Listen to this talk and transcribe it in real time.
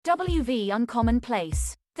WV Uncommon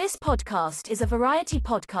Place. This podcast is a variety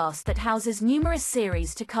podcast that houses numerous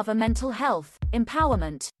series to cover mental health,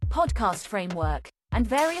 empowerment, podcast framework, and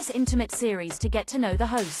various intimate series to get to know the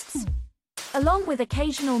hosts. Along with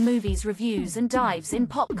occasional movies reviews and dives in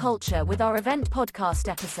pop culture with our event podcast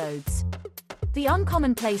episodes. The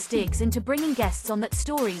Uncommon Place digs into bringing guests on that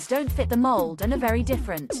stories don't fit the mold and are very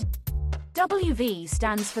different. WV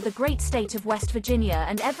stands for the great state of West Virginia,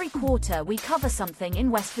 and every quarter we cover something in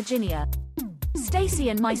West Virginia. Stacy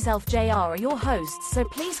and myself, JR, are your hosts, so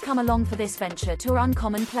please come along for this venture to our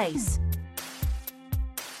Uncommon Place.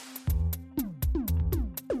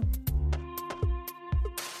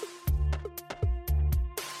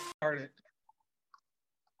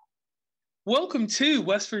 Welcome to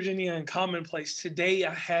West Virginia Uncommon Place. Today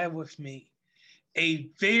I have with me a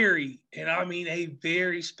very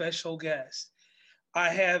special guest. I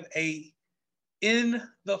have a in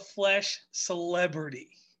the flesh celebrity.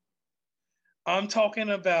 I'm talking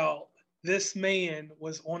about this man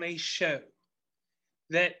was on a show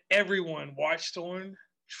that everyone watched on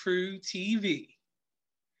True TV.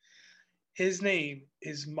 His name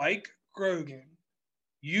is Mike Grogan.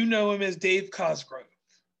 You know him as Dave Kosgrove,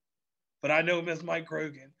 but I know him as Mike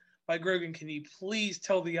Grogan. Mike Grogan, can you please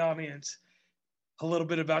tell the audience a little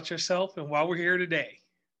bit about yourself and why we're here today?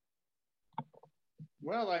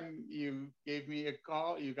 Well, you gave me a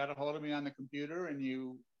call. You got a hold of me on the computer and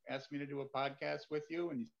you asked me to do a podcast with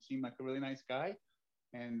you, and you seem like a really nice guy.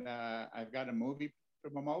 And I've got a movie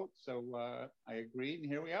to promote, so I agreed,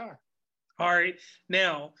 and here we are. All right.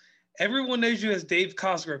 Now, everyone knows you as Dave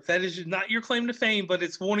Kosgrove. That is not your claim to fame, but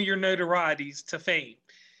it's one of your notorieties to fame.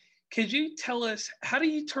 Could you tell us, how do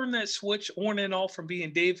you turn that switch on and off from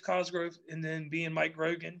being Dave Kosgrove and then being Mike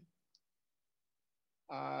Grogan?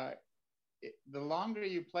 The longer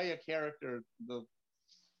you play a character, the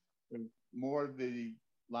more the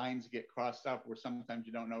lines get crossed up where sometimes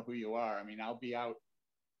you don't know who you are. I mean, I'll be out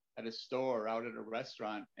at a store, out at a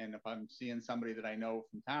restaurant, and if I'm seeing somebody that I know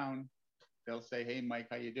from town, they'll say, "Hey, Mike,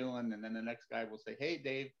 how you doing?" And then the next guy will say, "Hey,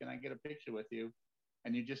 Dave, can I get a picture with you?"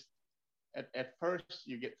 And you just, at first,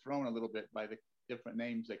 you get thrown a little bit by the different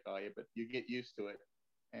names they call you, but you get used to it.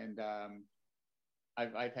 And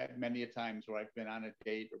I've had many a times where I've been on a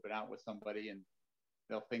date or been out with somebody, and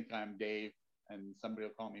they'll think I'm Dave, and somebody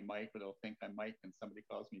will call me Mike, or they'll think I'm Mike, and somebody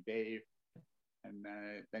calls me Dave. And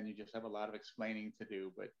then you just have a lot of explaining to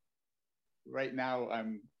do. But right now,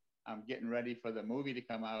 I'm getting ready for the movie to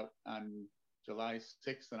come out on July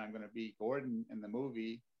 6th, and I'm going to be Gordon in the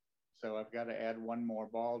movie. So I've got to add one more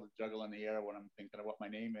ball to juggle in the air when I'm thinking of what my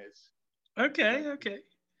name is. Okay.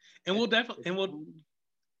 And we'll definitely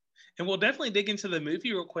dig into the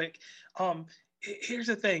movie real quick. Here's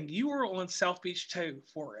the thing. You were on South Beach Tow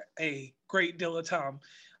for a great deal of time.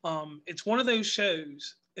 It's one of those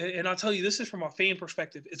shows, and I'll tell you, this is from a fan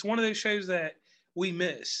perspective. It's one of those shows that we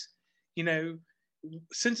miss. You know,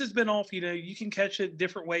 since it's been off, you can catch it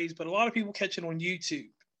different ways, but a lot of people catch it on YouTube.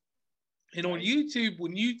 And on YouTube,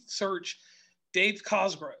 when you search Dave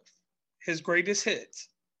Kosgrove, his greatest hits,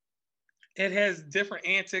 it has different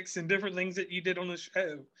antics and different things that you did on the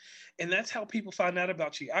show. And that's how people find out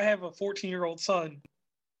about you. I have a 14-year-old son,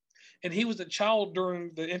 and he was a child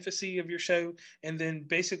during the infancy of your show. And then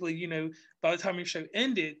basically, by the time your show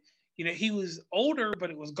ended, he was older, but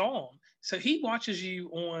it was gone. So he watches you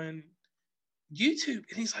on YouTube,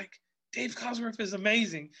 and he's like, Dave Kosgrove is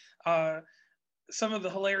amazing. Some of the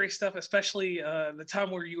hilarious stuff, especially the time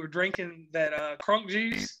where you were drinking that crunk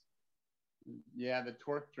juice. Yeah, the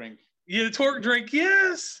twerk drink. Yeah, the twerk drink,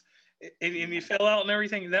 yes. And you fell out and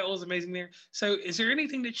everything. That was amazing there. So is there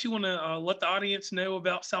anything that you want to let the audience know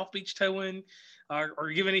about South Beach Towing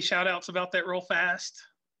or give any shout outs about that real fast?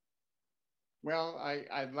 Well,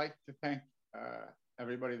 I'd like to thank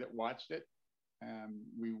everybody that watched it.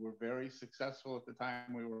 We were very successful at the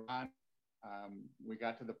time we were on. We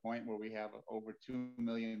got to the point where we have over 2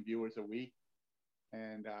 million viewers a week.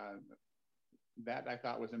 And that I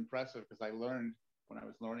thought was impressive, because I learned when I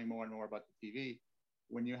was learning more and more about the TV,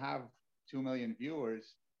 when you have 2 million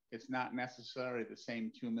viewers, it's not necessarily the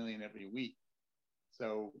same 2 million every week.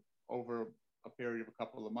 So over a period of a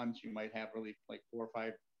couple of months, you might have really like 4 or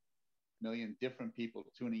 5 million different people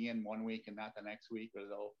tuning in one week and not the next week, or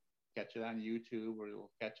they'll catch it on YouTube, or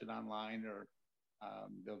they'll catch it online, or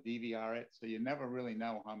they'll DVR it. So you never really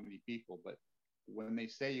know how many people, but when they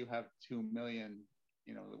say you have 2 million,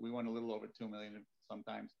 we want a little over 2 million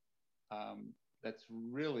sometimes. That's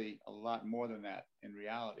really a lot more than that in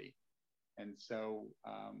reality. And so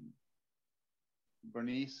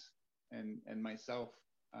Bernice and myself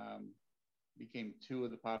became two of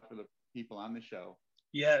the popular people on the show.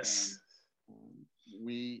 Yes.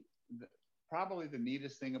 we probably the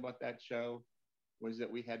neatest thing about that show was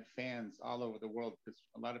that we had fans all over the world, because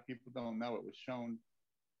a lot of people don't know it was shown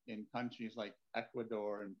in countries like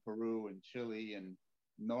Ecuador and Peru and Chile and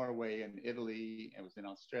Norway and Italy. It was in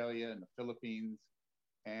Australia and the Philippines.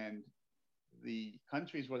 And the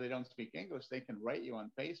countries where they don't speak English, they can write you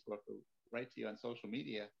on Facebook or write to you on social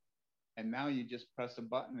media. And now you just press a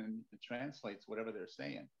button and it translates whatever they're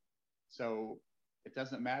saying. So it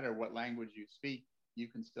doesn't matter what language you speak, you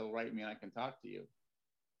can still write me and I can talk to you.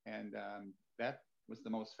 And that was the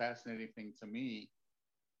most fascinating thing to me.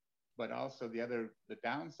 But also the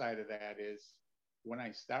downside of that is when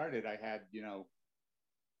I started, I had,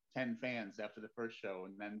 10 fans after the first show.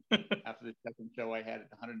 And then after the second show, I had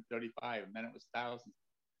 135, and then it was thousands.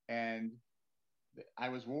 And I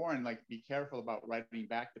was warned, like, be careful about writing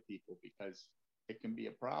back to people because it can be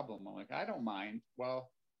a problem. I'm like, I don't mind.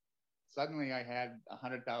 Well, suddenly I had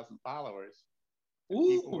 100,000 followers. And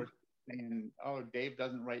people were saying, oh, Dave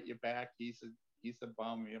doesn't write you back. He's a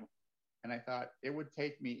bum. And I thought it would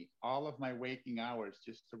take me all of my waking hours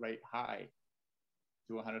just to write hi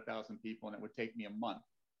to 100,000 people, and it would take me a month.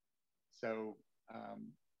 So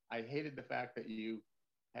I hated the fact that you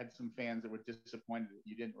had some fans that were disappointed that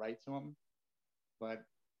you didn't write to them.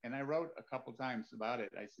 And I wrote a couple times about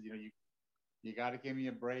it. I said, you got to give me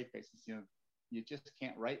a break. I said, you just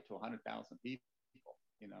can't write to 100,000 people,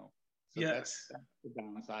 So yes. that's the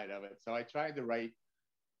downside of it. So I tried to write,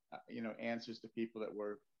 answers to people that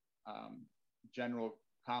were general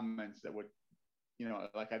comments that would,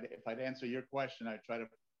 like if I'd answer your question, I'd try to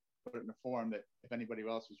put it in a form that if anybody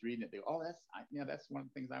else was reading it, they go, oh, that's one of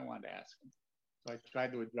the things I wanted to ask them. So I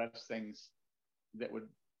tried to address things that would,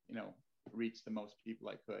 reach the most people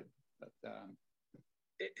I could. But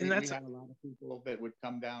we had a lot of people that would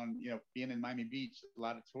come down, being in Miami Beach, a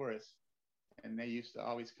lot of tourists, and they used to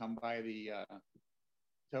always come by the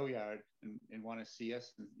tow yard and want to see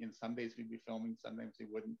us. And some days we'd be filming, sometimes we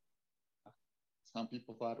wouldn't. Some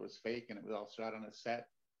people thought it was fake and it was all shot on a set.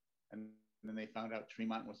 And then they found out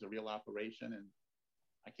Tremont was a real operation. And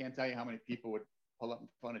I can't tell you how many people would pull up in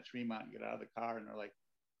front of Tremont and get out of the car and they're like,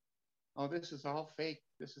 oh, this is all fake.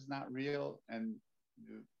 This is not real. And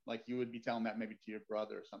like you would be telling that maybe to your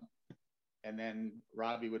brother or something. And then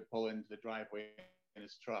Robbie would pull into the driveway in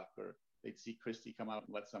his truck, or they'd see Christy come out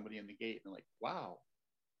and let somebody in the gate. And they're like, wow,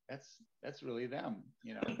 that's really them,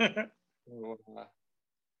 So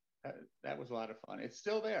that was a lot of fun. It's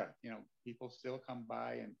still there. People still come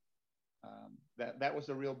by, and that was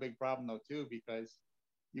a real big problem though too, because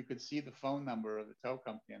you could see the phone number of the tow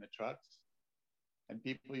company on the trucks, and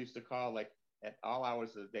people used to call like at all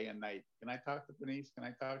hours of the day and night. Can I talk to Denise? Can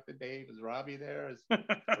I talk to Dave? Is Robbie there? Is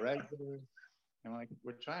Greg there? And like,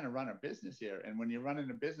 we're trying to run a business here, and when you're running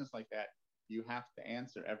a business like that, you have to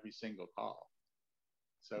answer every single call.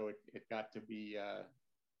 So it got to be a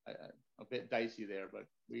bit dicey there, but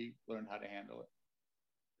we learned how to handle it.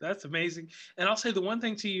 That's amazing. And I'll say the one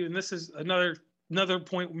thing to you, and this is another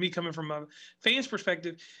point with me coming from a fan's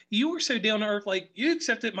perspective, you were so down to earth. Like, you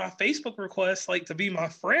accepted my Facebook request, like, to be my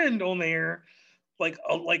friend on there, like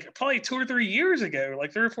probably 2 or 3 years ago,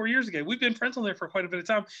 like 3 or 4 years ago. We've been friends on there for quite a bit of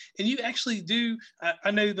time. And you actually do,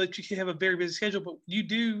 I know that you have a very busy schedule, but you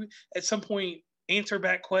do at some point answer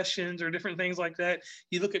back questions or different things like that.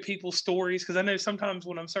 You look at people's stories, because I know sometimes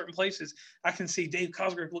when I'm certain places, I can see Dave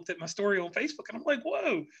Kosgrove looked at my story on Facebook, and I'm like,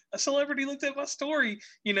 whoa, a celebrity looked at my story,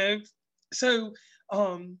 So,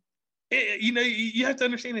 you have to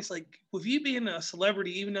understand, it's like with you being a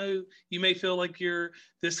celebrity, even though you may feel like you're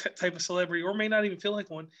this type of celebrity or may not even feel like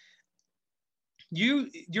one,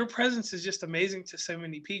 your presence is just amazing to so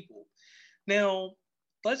many people. Now,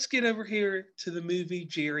 let's get over here to the movie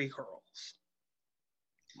Jerry Curls.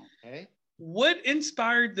 Okay. What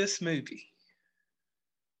inspired this movie?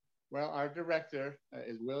 Well, our director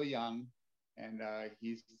is Will Young, and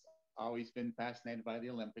he's always been fascinated by the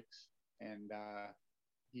Olympics. And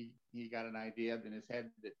he got an idea in his head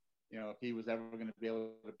that, if he was ever going to be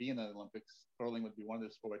able to be in the Olympics, curling would be one of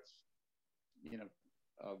the sports,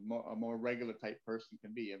 a more regular type person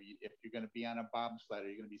can be. If you're going to be on a bobsled or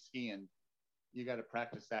you're going to be skiing, you got to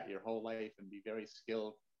practice that your whole life and be very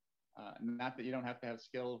skilled. Not that you don't have to have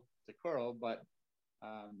skill to curl, but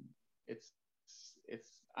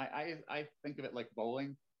I think of it like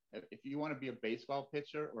bowling. If you want to be a baseball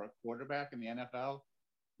pitcher or a quarterback in the NFL,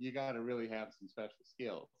 you got to really have some special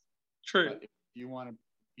skills. True. But if you want to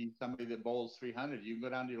be somebody that bowls 300, you can go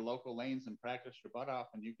down to your local lanes and practice your butt off,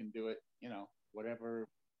 and you can do it, whatever.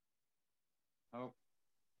 Oh,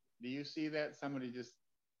 do you see that? Somebody just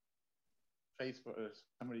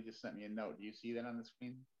sent me a note. Do you see that on the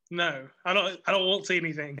screen? No, I don't want to see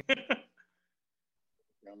anything.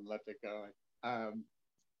 let it go.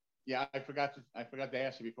 Yeah, I forgot to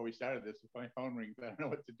ask you before we started this. If my phone rings, I don't know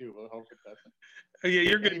what to do. We'll hope it doesn't. Oh, yeah,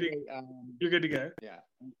 you're good. Anyway, You're good to go. yeah.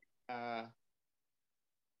 Uh,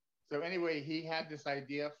 so anyway, he had this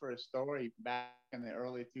idea for a story back in the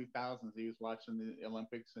early 2000s. He was watching the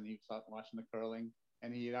Olympics and he was watching the curling,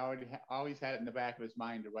 and he had always had it in the back of his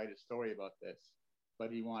mind to write a story about this,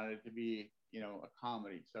 but he wanted it to be, a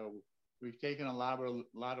comedy. So we've taken a lot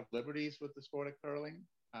of liberties with the sport of curling,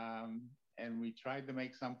 and we tried to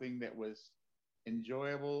make something that was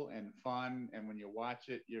enjoyable and fun. And when you watch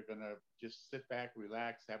it, you're gonna just sit back,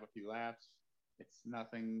 relax, have a few laughs. It's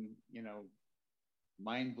nothing,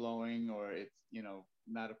 mind blowing, or it's,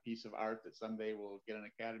 not a piece of art that someday will get an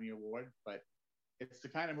Academy Award, but it's the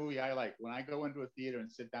kind of movie I like. When I go into a theater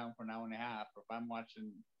and sit down for an hour and a half, or if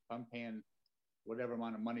I'm paying whatever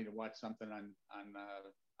amount of money to watch something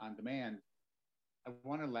on demand, I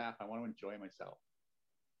want to laugh. I want to enjoy myself.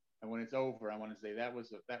 And when it's over, I want to say that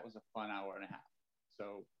was a fun hour and a half.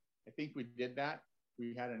 So I think we did that.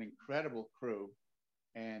 We had an incredible crew,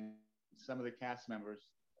 and some of the cast members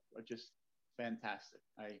are just fantastic.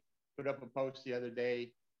 I put up a post the other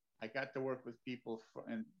day. I got to work with people,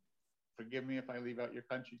 and forgive me if I leave out your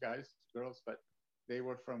country, guys, girls, but they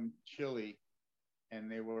were from Chile,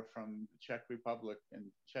 and they were from the Czech Republic and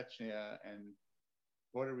Chechnya and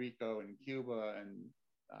Puerto Rico and Cuba and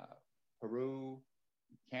Peru,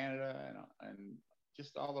 Canada, and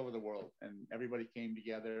just all over the world. And everybody came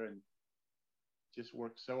together and just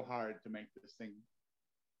worked so hard to make this thing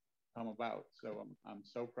come about. So I'm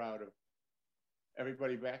so proud of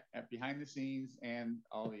everybody back behind the scenes and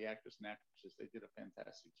all the actors and actresses. They did a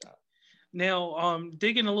fantastic job. Now,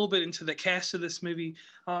 digging a little bit into the cast of this movie,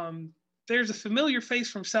 there's a familiar face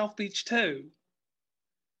from South Beach too.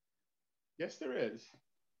 Yes, there is.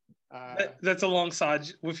 That's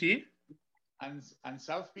alongside with you. On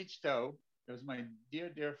South Beach Toe, there was my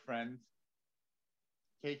dear friend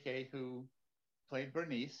KK, who played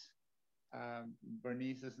Bernice.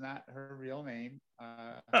 Bernice is not her real name.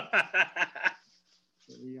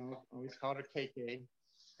 We always called her KK,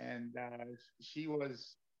 and she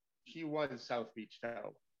was South Beach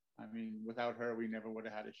Toe. I mean, without her, we never would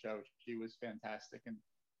have had a show. She was fantastic, and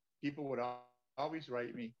people would always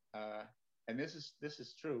write me. And this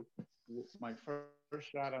is true. My first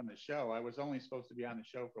shot on the show, I was only supposed to be on the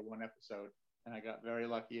show for one episode, and I got very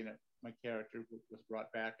lucky, and my character was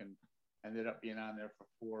brought back and ended up being on there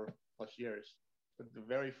for 4+ years. But the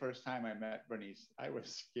very first time I met Bernice, I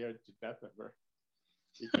was scared to death of her,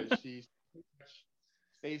 because she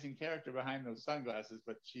stays in character behind those sunglasses,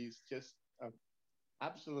 but she's just an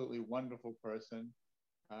absolutely wonderful person.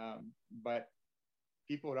 But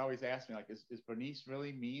people would always ask me, like, is Bernice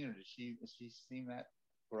really mean, or does she seem that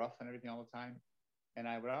rough and everything all the time? And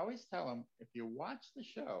I would always tell them, if you watch the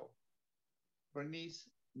show, Bernice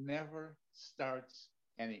never starts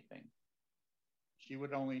anything. She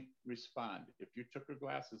would only respond. If you took her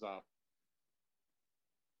glasses off,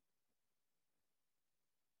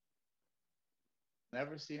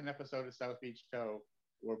 never see an episode of South Beach Toe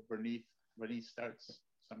where Bernice starts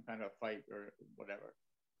some kind of fight or whatever.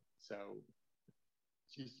 So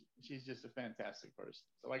she's just a fantastic person.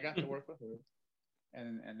 So I got to work with her,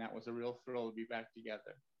 and that was a real thrill to be back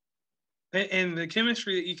together. And the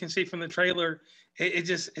chemistry that you can see from the trailer, it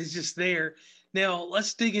just is just there. Now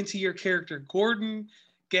let's dig into your character, Gordon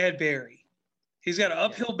Gadberry. He's got an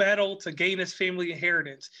uphill battle to gain his family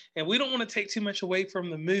inheritance, and we don't want to take too much away from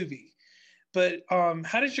the movie. But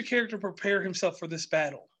how does your character prepare himself for this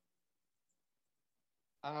battle?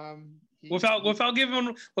 Without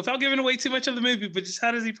giving away too much of the movie, but just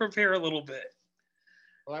how does he prepare a little bit?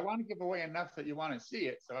 Well, I want to give away enough that you want to see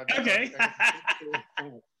it. So okay.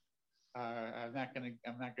 I'm not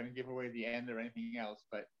gonna give away the end or anything else.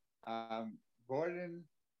 But Gordon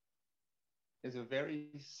is a very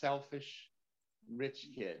selfish, rich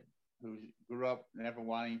kid who grew up never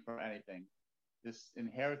wanting for anything. This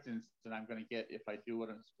inheritance that I'm going to get if I do what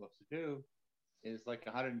I'm supposed to do is like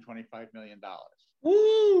 $125 million.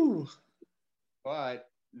 Woo! But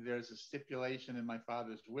there's a stipulation in my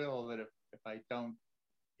father's will that if I don't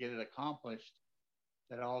get it accomplished,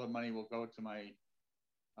 that all the money will go to my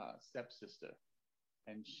stepsister,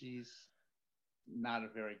 and she's not a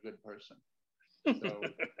very good person. So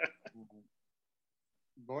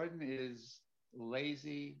Gordon is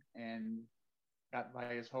lazy and got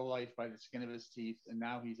by his whole life by the skin of his teeth, and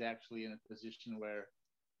now he's actually in a position where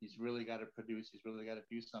he's really got to produce, he's really got to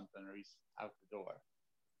do something, or he's out the door.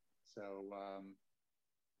 So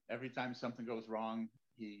every time something goes wrong,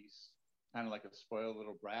 he's kind of like a spoiled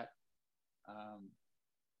little brat.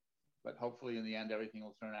 But hopefully in the end, everything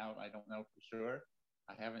will turn out. I don't know for sure.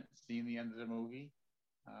 I haven't seen the end of the movie.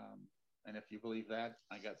 And if you believe that,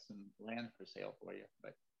 I got some land for sale for you.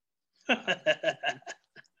 But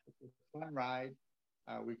it's a fun ride.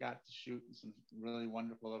 We got to shoot in some really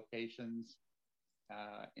wonderful locations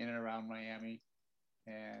in and around Miami,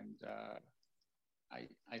 and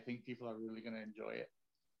I think people are really going to enjoy it.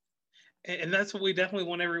 And that's what we definitely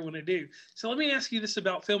want everyone to do. So let me ask you this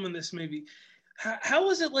about filming this movie. How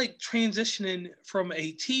was it like transitioning from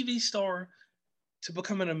a TV star to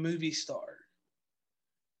becoming a movie star?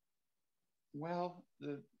 Well,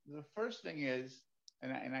 the first thing is,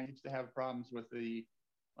 and I used to have problems with the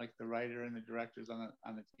like the writer and the directors on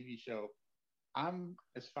the TV show.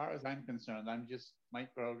 As far as I'm concerned, I'm just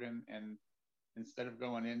Mike Grogan, and instead of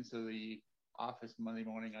going into the office Monday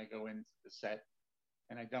morning, I go into the set,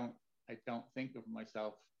 and I don't think of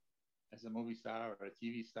myself as a movie star or a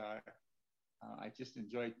TV star. I just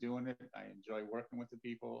enjoy doing it. I enjoy working with the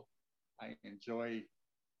people. I enjoy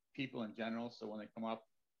people in general. So when they come up,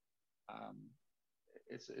 um,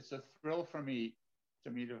 it's a thrill for me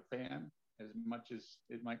to meet a fan as much as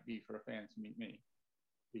it might be for a fan to meet me,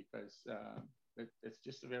 because it's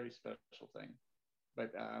just a very special thing.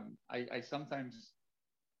 But I sometimes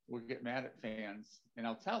will get mad at fans, and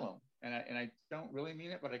I'll tell them, and I don't really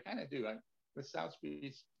mean it, but I kind of do. With South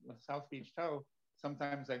Beach Tow,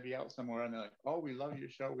 sometimes I'd be out somewhere and they're like, "Oh, we love your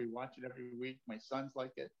show. We watch it every week. My sons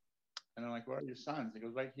like it." And I'm like, "Where are your sons?" He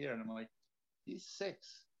goes, "Right here." And I'm like, "He's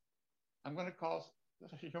 6. I'm going to call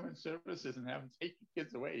human services and have them take your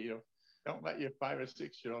kids away. Don't let your 5 or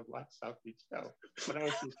 6 year old watch South Beach Tow." But I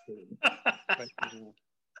was just kidding. But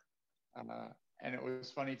uh, and it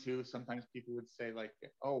was funny too. Sometimes people would say like,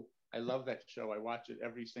 "Oh, I love that show. I watch it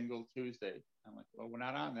every single Tuesday." I'm like, "Well, we're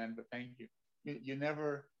not on then, but thank you." You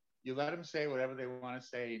never you let them say whatever they want to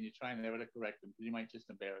say, and you try never to correct them because you might just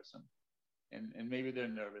embarrass them. And maybe they're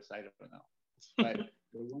nervous. I don't know. But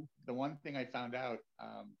the one thing I found out,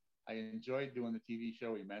 I enjoyed doing the TV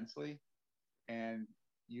show immensely, and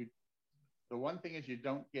you the one thing is you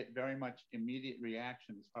don't get very much immediate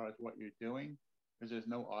reaction as far as what you're doing because there's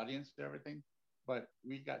no audience to everything. But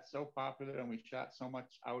we got so popular and we shot so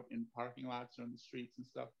much out in parking lots or in the streets and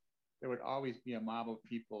stuff. There would always be a mob of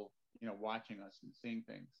people, watching us and seeing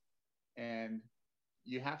things. And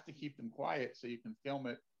you have to keep them quiet so you can film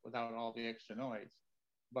it without all the extra noise.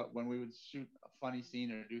 But when we would shoot a funny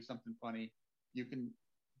scene or do something funny, you can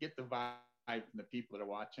get the vibe from the people that are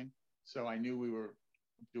watching. So I knew we were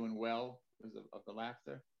doing well because of the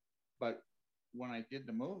laughter. But when I did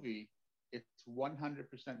the movie, it's 100%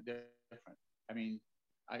 different. I mean,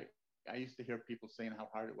 I I used to hear people saying how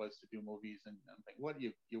hard it was to do movies, and I'm like, what?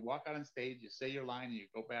 You walk out on stage, you say your line, and you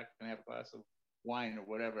go back and have a glass of wine or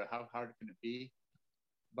whatever. How hard can it be?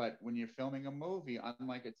 But when you're filming a movie,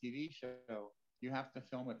 unlike a TV show, you have to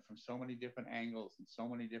film it from so many different angles and so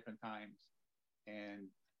many different times. And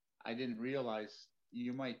I didn't realize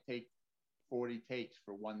you might take 40 takes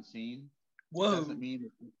for one scene. It doesn't Whoa. mean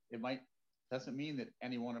it might doesn't mean that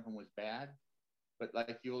any one of them was bad, but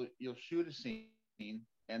like you'll shoot a scene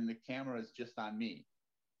and the camera is just on me,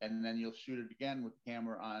 and then you'll shoot it again with the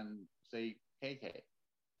camera on say KK,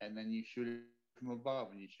 and then you shoot it from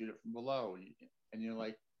above and you shoot it from below, and you're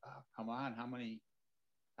like, oh, come on, how many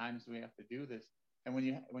times do we have to do this? And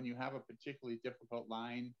when you have a particularly difficult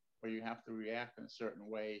line where you have to react in a certain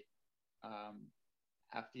way, um,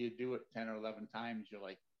 after you do it 10 or 11 times, you're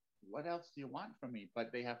like, what else do you want from me?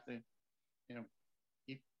 But they have to, you know,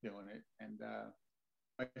 keep doing it. And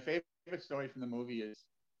my favorite story from the movie is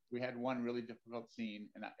we had one really difficult scene,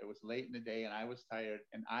 and it was late in the day, and I was tired,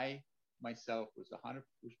 and I myself was 100%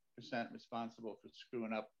 responsible for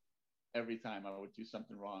screwing up every time I would do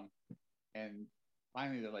something wrong. And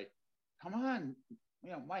finally, they're like, "Come on,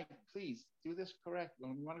 Mike, please do this correct.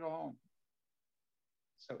 We want to go home."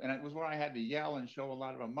 So, and it was where I had to yell and show a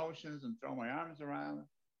lot of emotions and throw my arms around,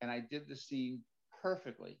 and I did the scene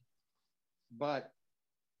perfectly. But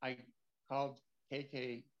I called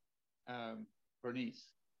KK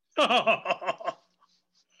Bernice, and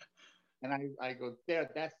I go, "There,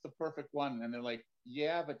 that's the perfect one." And they're like,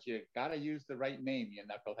 "Yeah, but you got to use the right name, you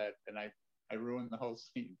knucklehead." And I ruined the whole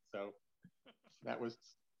scene. So that was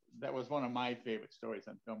that was one of my favorite stories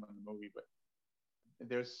on filming the movie. But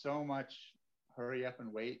there's so much hurry up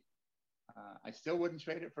and wait. I still wouldn't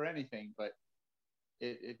trade it for anything, but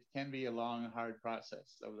it can be a long, hard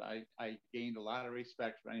process. So I gained a lot of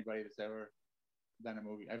respect for anybody that's ever done a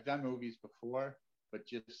movie. I've done movies before, but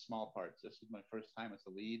just small parts. This was my first time as a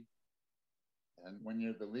lead. And when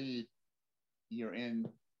you're the lead, you're in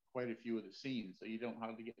quite a few of the scenes, so you don't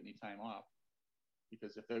hardly get any time off.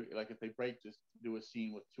 Because if they break, just do a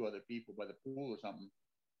scene with two other people by the pool or something,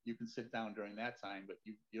 you can sit down during that time, but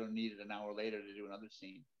you don't need it an hour later to do another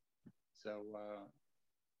scene. So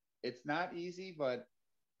it's not easy, but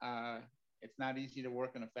it's not easy to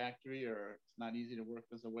work in a factory, or it's not easy to work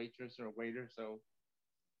as a waitress or a waiter. So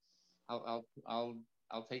I'll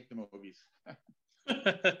take the movies.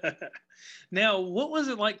 Now, what was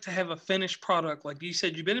it like to have a finished product? Like you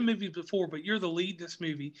said, you've been in movies before, but you're the lead in this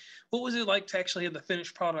movie. What was it like to actually have the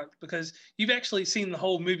finished product? Because you've actually seen the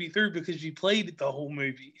whole movie through because you played the whole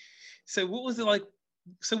movie. So what was it like?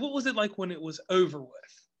 So what was it like when it was over with?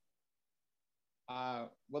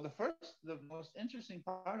 Well, the most interesting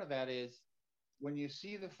part of that is when you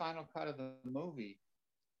see the final cut of the movie,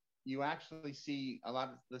 you actually see a lot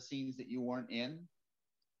of the scenes that you weren't in.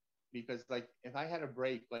 Because, like, if I had a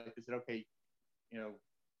break, like I said, okay, you know,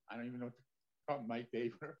 I don't even know what to call Mike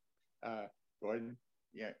Daver, Gordon.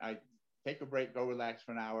 Yeah, I take a break, go relax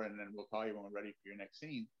for an hour, and then we'll call you when we're ready for your next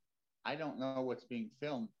scene. I don't know what's being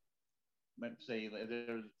filmed. Let's say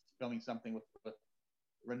they're filming something with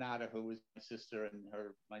Renata, who was my sister, and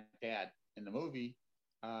my dad in the movie.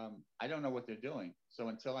 I don't know what they're doing. So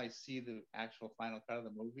until I see the actual final cut of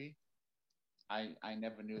the movie, I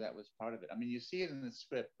never knew that was part of it. I mean, you see it in the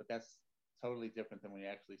script, but that's totally different than when you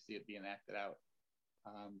actually see it being acted out.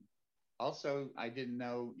 Also, I didn't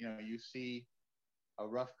know, you see a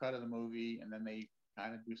rough cut of the movie, and then they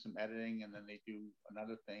kind of do some editing, and then they do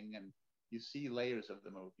another thing, and you see layers of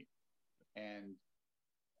the movie. And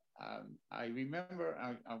I remember,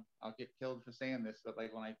 I'll get killed for saying this, but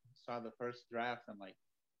like when I saw the first draft, I'm like,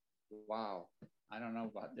 wow, I don't know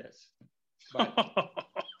about this. But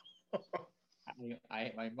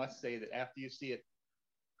I must say that after you see it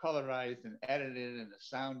colorized and edited and the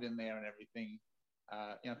sound in there and everything,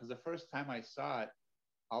 because the first time I saw it,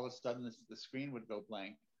 all of a sudden the screen would go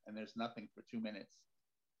blank and there's nothing for 2 minutes.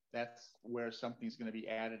 That's where something's going to be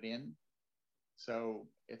added in. So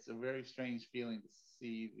it's a very strange feeling to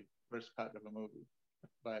see the first cut of a movie.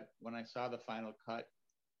 But when I saw the final cut,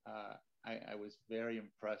 I was very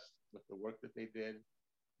impressed with the work that they did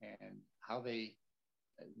and how the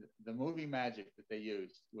movie magic that they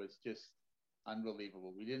used was just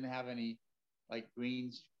unbelievable. We didn't have any like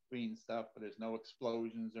green screen stuff, but there's no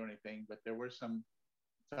explosions or anything, but there were some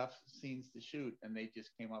tough scenes to shoot, and they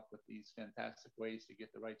just came up with these fantastic ways to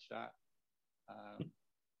get the right shot.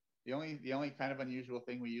 The only kind of unusual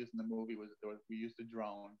thing we used in the movie was we used a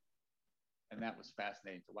drone, and that was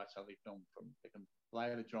fascinating to watch how they film they can fly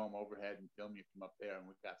the drone overhead and film you from up there, and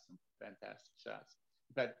we've got some fantastic shots.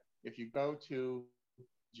 But if you go to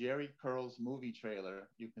Jerry Curl's movie trailer,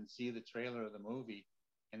 you can see the trailer of the movie,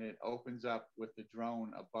 and it opens up with the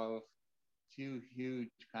drone above two huge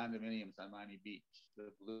condominiums on Miami Beach,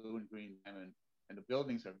 the blue and green diamond, and the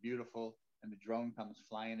buildings are beautiful, and the drone comes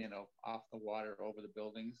flying in off the water over the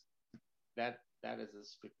buildings. That is a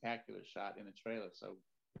spectacular shot in the trailer. So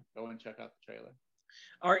go and check out the trailer.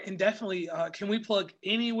 All right, and definitely, can we plug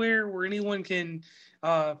anywhere where anyone can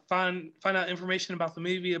find out information about the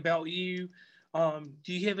movie, about you?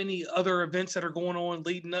 Do you have any other events that are going on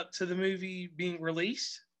leading up to the movie being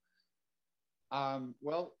released?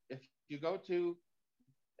 Well, if you go to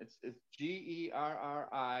it's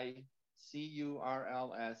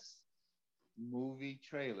GERRICURLS movie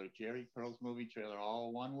trailer, Jerry Curl's movie trailer,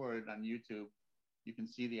 all one word on YouTube. You can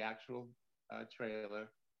see the actual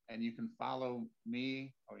trailer, and you can follow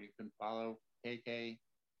me, or you can follow KK,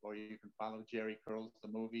 or you can follow Jerry Curl's the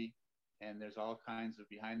movie. And there's all kinds of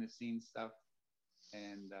behind the scenes stuff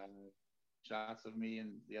and shots of me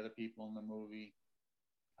and the other people in the movie.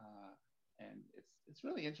 And it's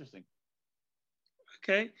really interesting.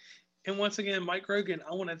 Okay. And once again, Mike Rogan,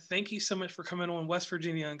 I want to thank you so much for coming on West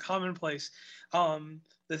Virginia and Commonplace.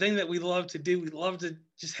 The thing that we love to do, we love to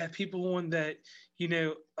just have people on that,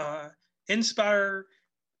 inspire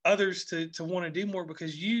others to want to do more,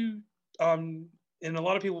 because you, and a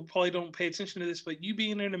lot of people probably don't pay attention to this, but you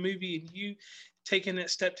being in a movie and you taking that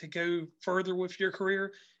step to go further with your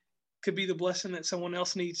career could be the blessing that someone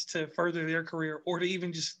else needs to further their career, or to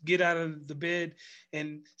even just get out of the bed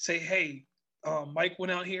and say, hey, Mike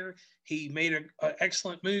went out here, he made an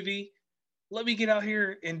excellent movie. Let me get out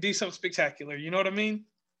here and do something spectacular. You know what I mean?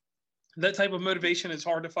 That type of motivation is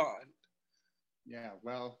hard to find. Yeah,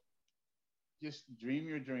 well, just dream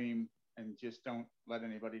your dream and just don't let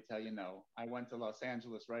anybody tell you no. I went to Los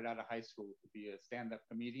Angeles right out of high school to be a stand-up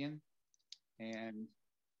comedian, and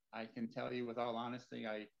I can tell you with all honesty,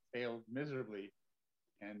 I failed miserably.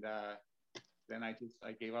 And then I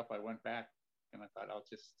gave up. I went back, and I thought I'll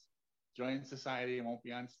just join society and won't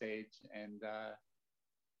be on stage. And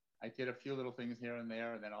I did a few little things here and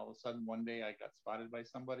there, and then all of a sudden one day I got spotted by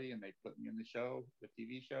somebody, and they put me in the show, the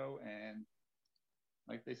TV show, and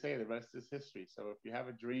like they say, the rest is history. So if you have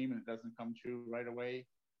a dream and it doesn't come true right away,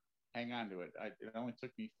 hang on to it. It only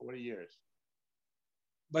took me 40 years.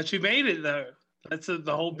 But you made it, though. That's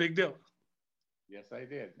the whole big deal. Yes, I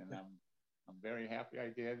did, and I'm very happy I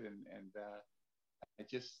did, and I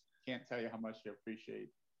just can't tell you how much I appreciate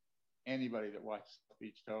anybody that watches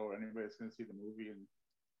Beach Toe or anybody that's going to see the movie. And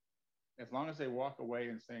as long as they walk away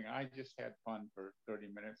and saying, I just had fun for 30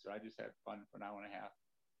 minutes, or I just had fun for an hour and a half,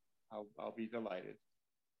 I'll be delighted.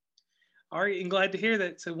 All right, and glad to hear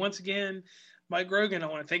that. So once again, Mike Grogan, I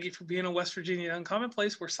want to thank you for being on West Virginia Uncommon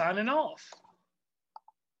Place. We're signing off.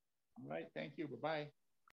 All right, thank you. Bye-bye.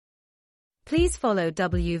 Please follow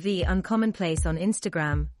WV Uncommon Place on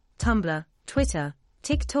Instagram, Tumblr, Twitter,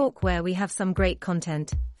 TikTok, where we have some great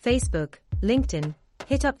content, Facebook, LinkedIn.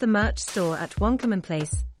 Hit up the merch store at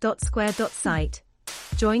oncommonplace.square.site.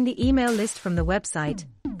 Join the email list from the website,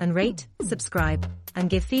 and rate, subscribe, and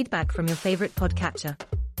give feedback from your favorite podcatcher.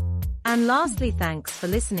 And lastly, thanks for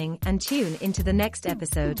listening, and tune into the next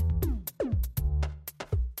episode.